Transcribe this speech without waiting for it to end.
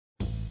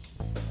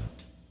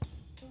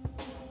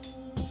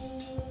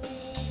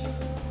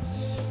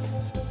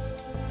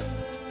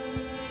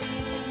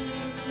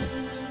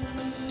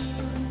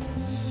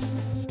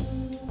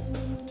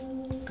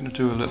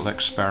do a little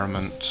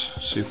experiment,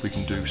 see if we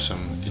can do some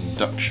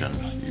induction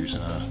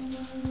using a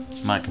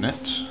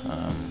magnet.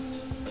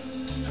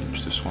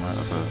 Pinch this one out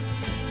of a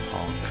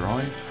hard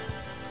drive.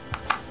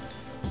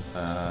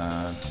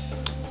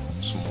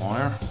 Some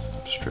wire,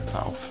 strip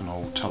that off an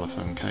old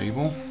telephone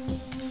cable.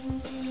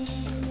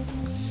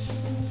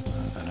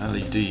 An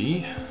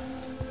LED.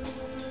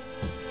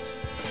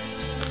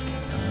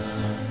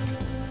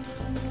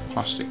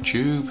 Plastic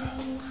tube.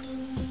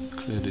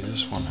 Clearly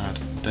this one had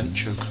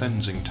denture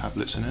cleansing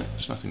tablets in it.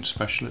 It's nothing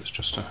special, it's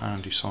just a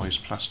handy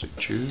sized plastic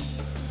tube.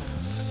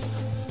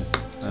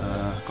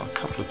 Got a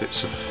couple of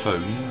bits of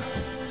foam.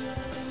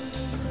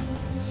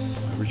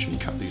 I originally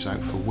cut these out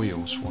for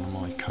wheels for one of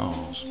my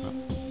cars, but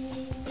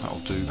that'll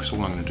do, because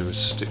all I'm going to do is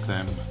stick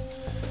them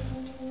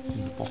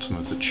in the bottom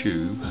of the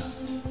tube,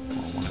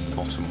 well, one in the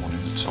bottom, one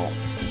in the top,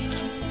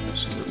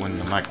 so that when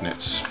the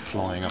magnet's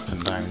flying up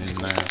and down in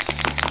there,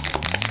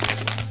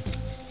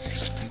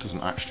 it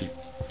doesn't actually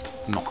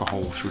knock a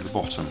hole through the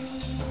bottom.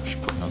 I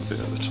should put another bit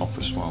at the top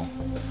as well,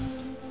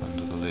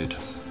 under the lid.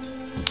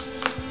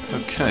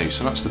 Okay,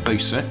 so that's the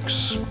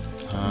basics.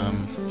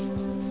 I'm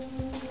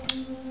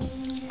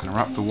going to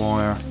wrap the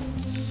wire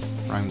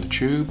around the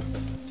tube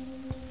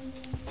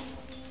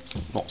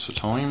lots of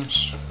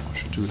times. I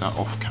should do that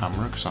off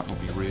camera because that will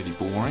be really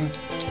boring.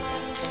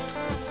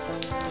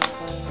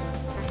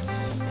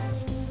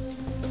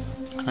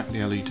 Connect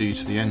the LED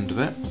to the end of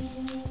it.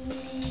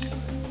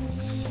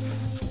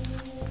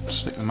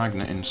 Stick the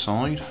magnet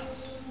inside.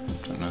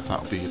 Don't know if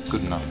that'll be a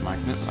good enough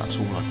magnet, but that's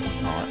all I've got.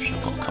 Oh, actually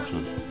I've got a couple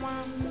of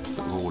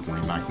little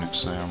ordinary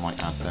magnets there, I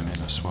might add them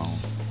in as well.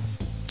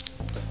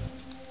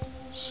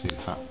 See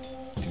if that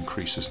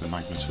increases the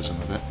magnetism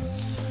a bit.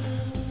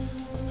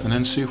 And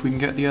then see if we can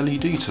get the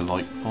LED to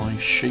light by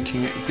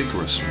shaking it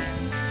vigorously.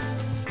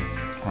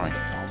 Right,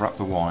 I'll wrap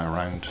the wire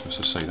around. As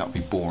I say, that'll be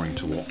boring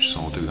to watch,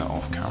 so I'll do that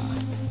off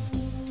camera.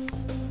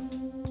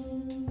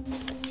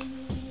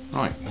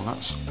 Right, well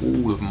that's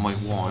all of my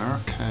wire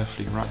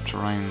carefully wrapped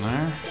around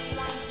there.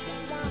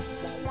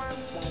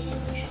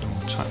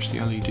 I'll attach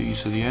the LED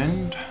to the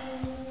end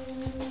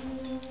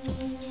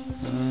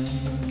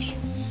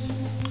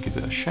and give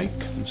it a shake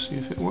and see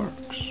if it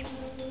works.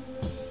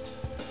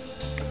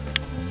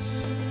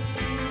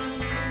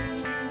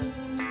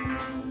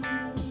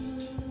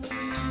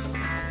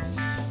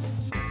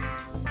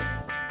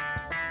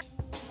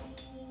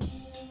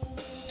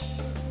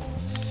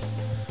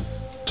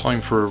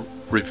 Time for a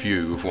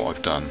review of what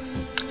I've done.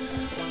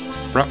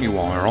 Wrap my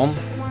wire on.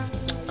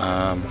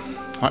 I'm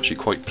actually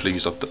quite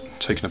pleased. I've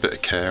taken a bit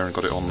of care and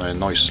got it on there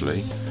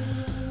nicely.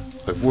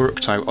 I've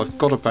worked out I've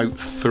got about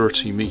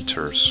 30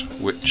 meters,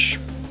 which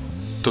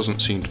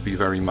doesn't seem to be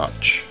very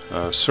much.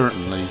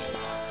 Certainly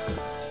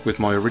with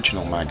my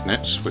original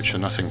magnets, which are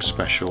nothing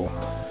special,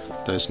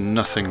 there's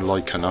nothing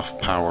like enough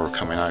power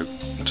coming out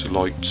to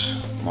light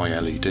my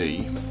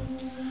LED.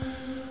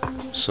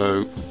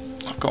 So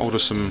I've got hold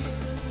of some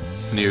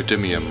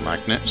neodymium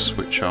magnets,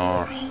 which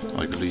are,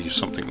 I believe,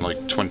 something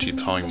like 20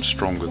 times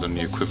stronger than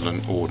the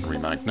equivalent ordinary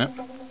magnet.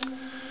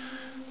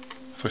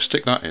 If I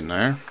stick that in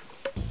there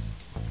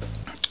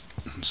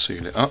and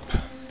seal it up,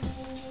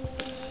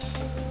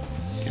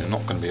 you're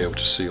not going to be able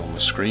to see on the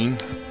screen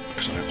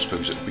because I don't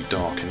suppose it'll be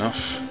dark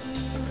enough,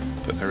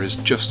 but there is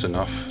just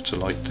enough to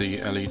light the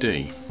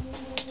LED.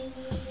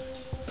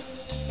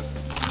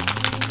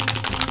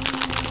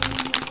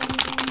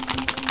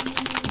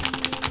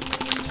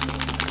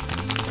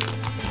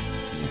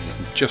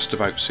 Just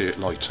about see it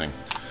lighting.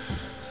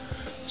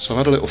 So I've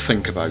had a little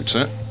think about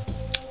it,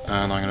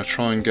 and I'm going to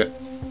try and get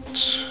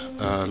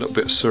a little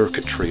bit of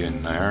circuitry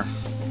in there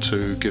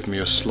to give me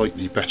a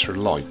slightly better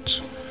light.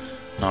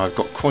 Now I've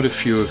got quite a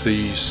few of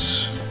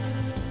these.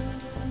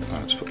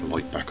 Let's put the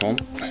light back on.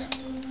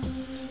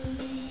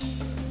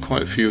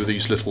 Quite a few of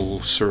these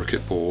little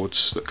circuit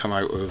boards that come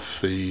out of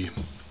the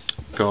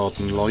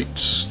garden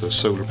lights, the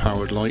solar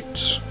powered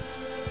lights.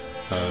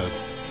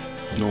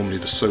 Normally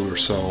the solar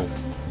cell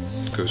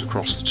goes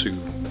across the two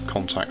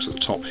contacts at the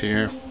top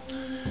here,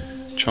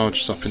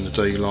 charges up in the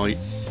daylight,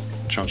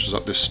 charges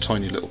up this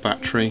tiny little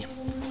battery,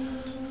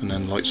 and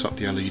then lights up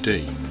the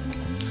LED.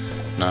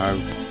 Now,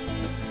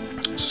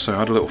 so I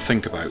had a little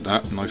think about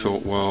that, and I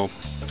thought, well,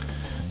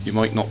 you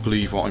might not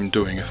believe what I'm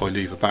doing if I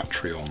leave a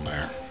battery on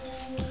there.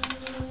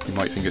 You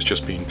might think it's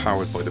just being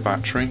powered by the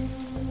battery.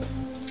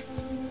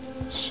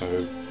 So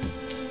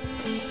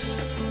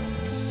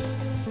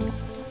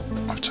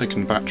I've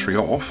taken the battery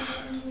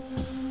off.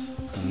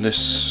 And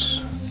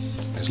this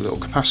is a little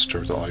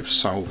capacitor that I've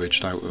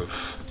salvaged out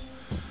of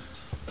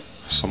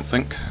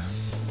something.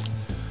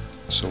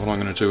 So what I'm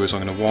going to do is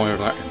I'm going to wire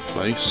that in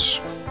place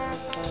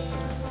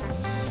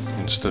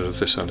instead of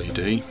this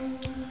LED,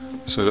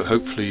 so that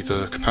hopefully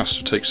the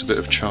capacitor takes a bit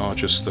of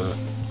charge as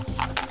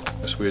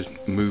we're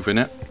moving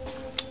it,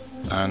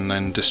 and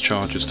then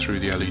discharges through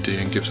the LED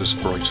and gives us a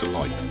brighter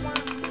light.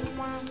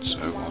 So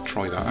I'll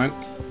try that out.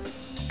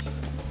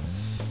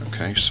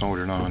 Okay,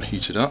 soldering iron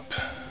heated up.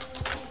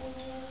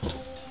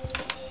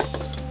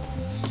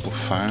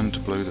 Fan to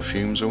blow the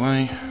fumes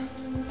away.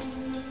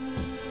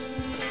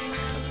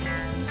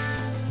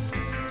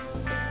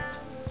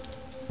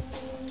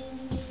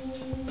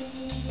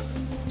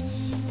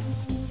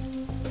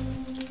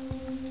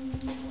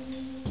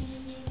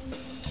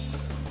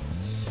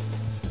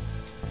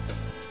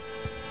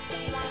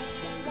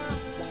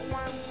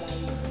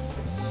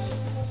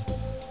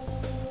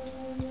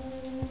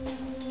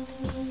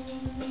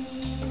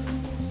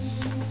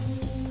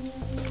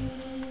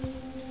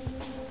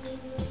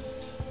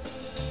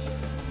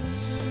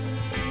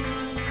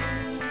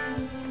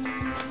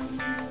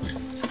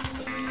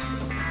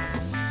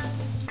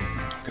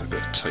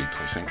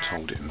 tape, I think, to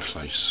hold it in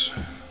place.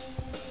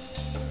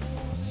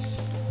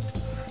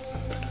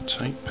 Bit of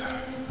tape.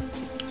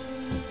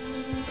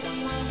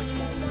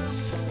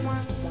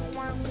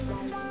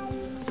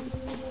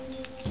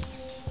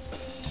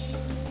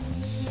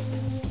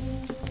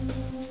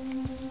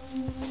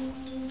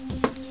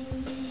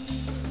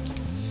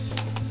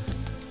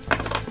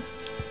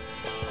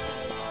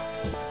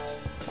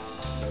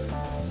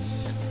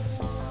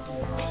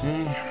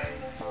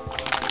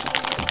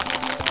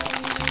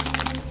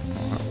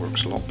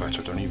 A lot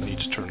better, don't even need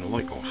to turn the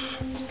light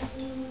off.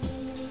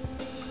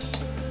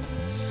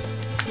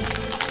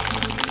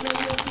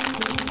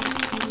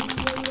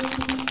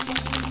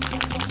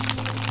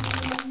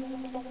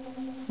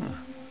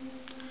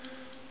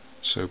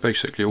 So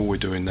basically all we're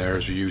doing there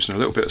is we're using a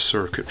little bit of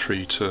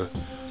circuitry to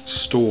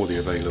store the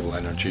available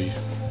energy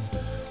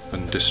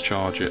and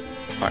discharge it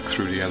back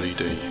through the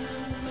LED.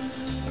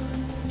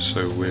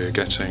 So we're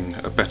getting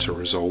a better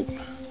result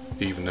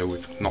even though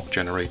we're not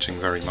generating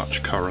very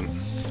much current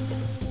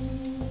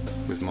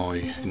with my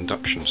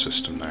induction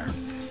system there.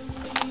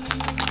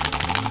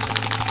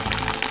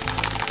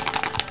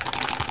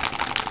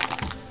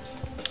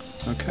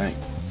 Okay,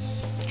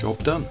 job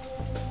done.